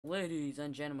Ladies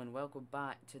and gentlemen, welcome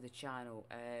back to the channel.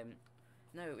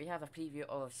 Now we have a preview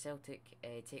of Celtic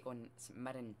take on St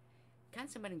Mirren. Can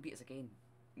St Mirren beat us again?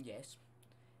 Yes.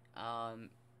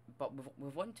 But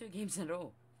we've won 2 games in a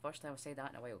row. First time I've said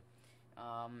that in a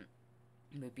while.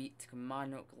 We beat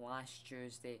Kilmarnock last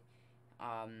Tuesday,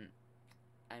 and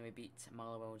we beat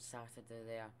Motherwell on Saturday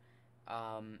there.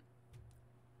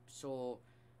 So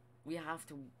we have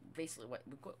to basically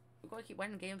we've got to keep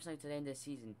winning games now to the end of the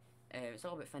season. It's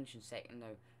all about finishing second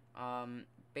now.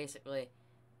 Basically,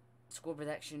 score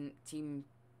prediction, team,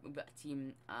 we've got a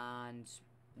team, and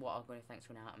what I'm going to think is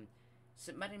going to happen.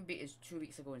 St Mirren beat us 2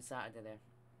 weeks ago on Saturday there,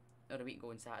 or a week ago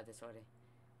on Saturday. Sorry, it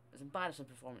was an embarrassing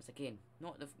performance again.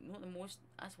 Not the most.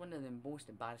 That's one of the most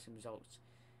embarrassing results.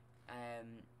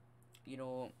 You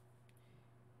know,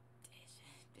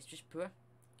 it's just poor.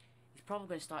 He's probably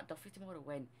going to start Duffy tomorrow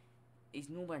when he's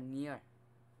nowhere near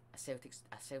a Celtic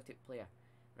player.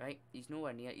 Right, he's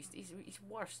nowhere near. He's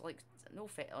worse. Like no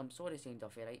fit. I'm sorry, saying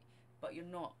Duffy, right? But you're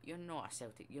not a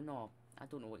Celtic. You're not. I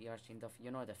don't know what you are, saying Duffy.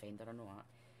 You're not a defender. I know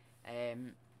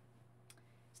that.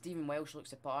 Stephen Welsh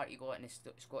looks the part. He got in the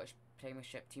Scottish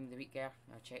Premiership Team of the Week there.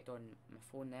 I checked on my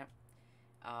phone there.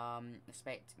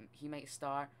 Expect he might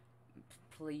start.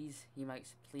 Please, he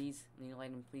might. Please, Neil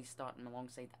Lennon, please start him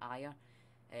alongside Aya.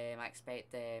 I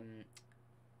expect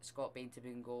Scott Bain to be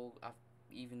in goal.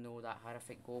 Even though that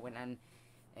horrific goal went in.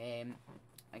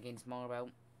 Against Motherwell.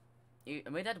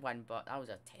 And we did win, but that was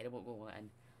a terrible goal. And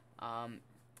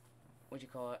what do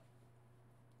you call it?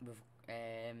 With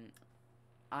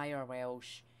Ayer,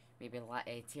 Welsh, maybe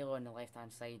Taylor on the left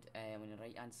hand side, on the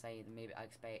right hand side. Maybe I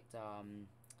expect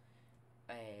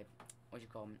what do you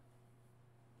call him?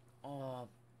 Oh,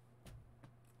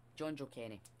 John Joe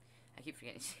Kenny. I keep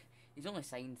forgetting. He's only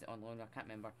signed on loan. I can't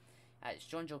remember. It's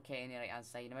John Joe Kenny right hand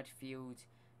side. In the midfield.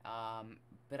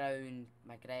 Brown,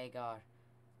 McGregor,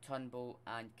 Turnbull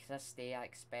and Christie I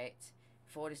expect.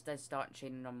 Forrest did start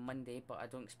training on Monday, but I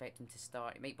don't expect him to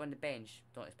start. He might be on the bench,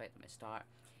 don't expect him to start.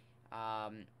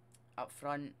 Up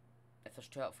front, if there's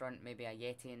two up front, maybe a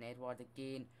Yeti and Edward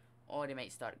again, or he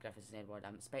might start Griffiths and Edward.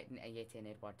 I'm expecting a Yeti and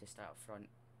Edward to start up front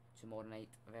tomorrow night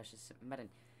versus St Mirren.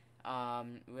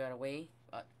 We are away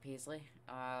at Paisley.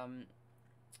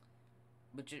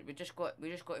 We just got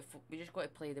to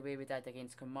play the way we did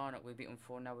against Kilmarnock. We beat them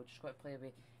 4-0. We just got to play the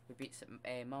way we beat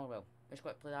Motherwell. We just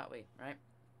got to play that way, right?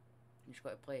 We just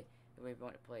got to play the way we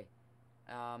want to play.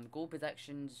 Goal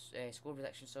predictions, score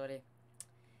predictions. Sorry,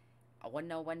 a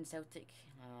 1-0 win Celtic.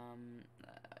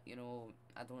 You know,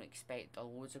 I don't expect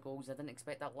loads of goals. I didn't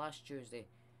expect that last Tuesday.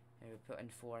 We put in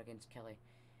 4 against Kelly.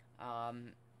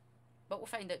 But we'll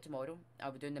find out tomorrow.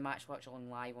 I'll be doing the match watch on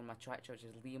live on my Twitch, which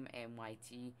is Liam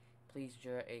MYT. Please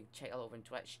check it out over on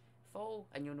Twitch. Follow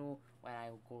and you'll know when I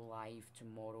will go live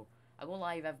tomorrow. I go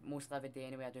live mostly every day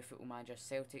anyway. I do Football Manager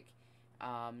Celtic.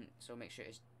 So make sure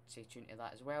to stay tuned to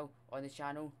that as well on the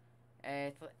channel.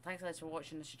 Thanks guys for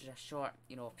watching. This is just a short,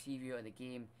 preview of the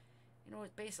game.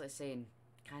 It's basically saying,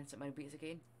 can St Mirren beat us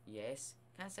again? Yes.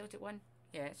 Can Celtic win?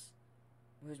 Yes.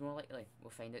 Who's more likely?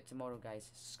 We'll find out tomorrow, guys.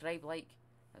 Subscribe, like.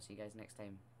 I'll see you guys next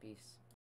time. Peace.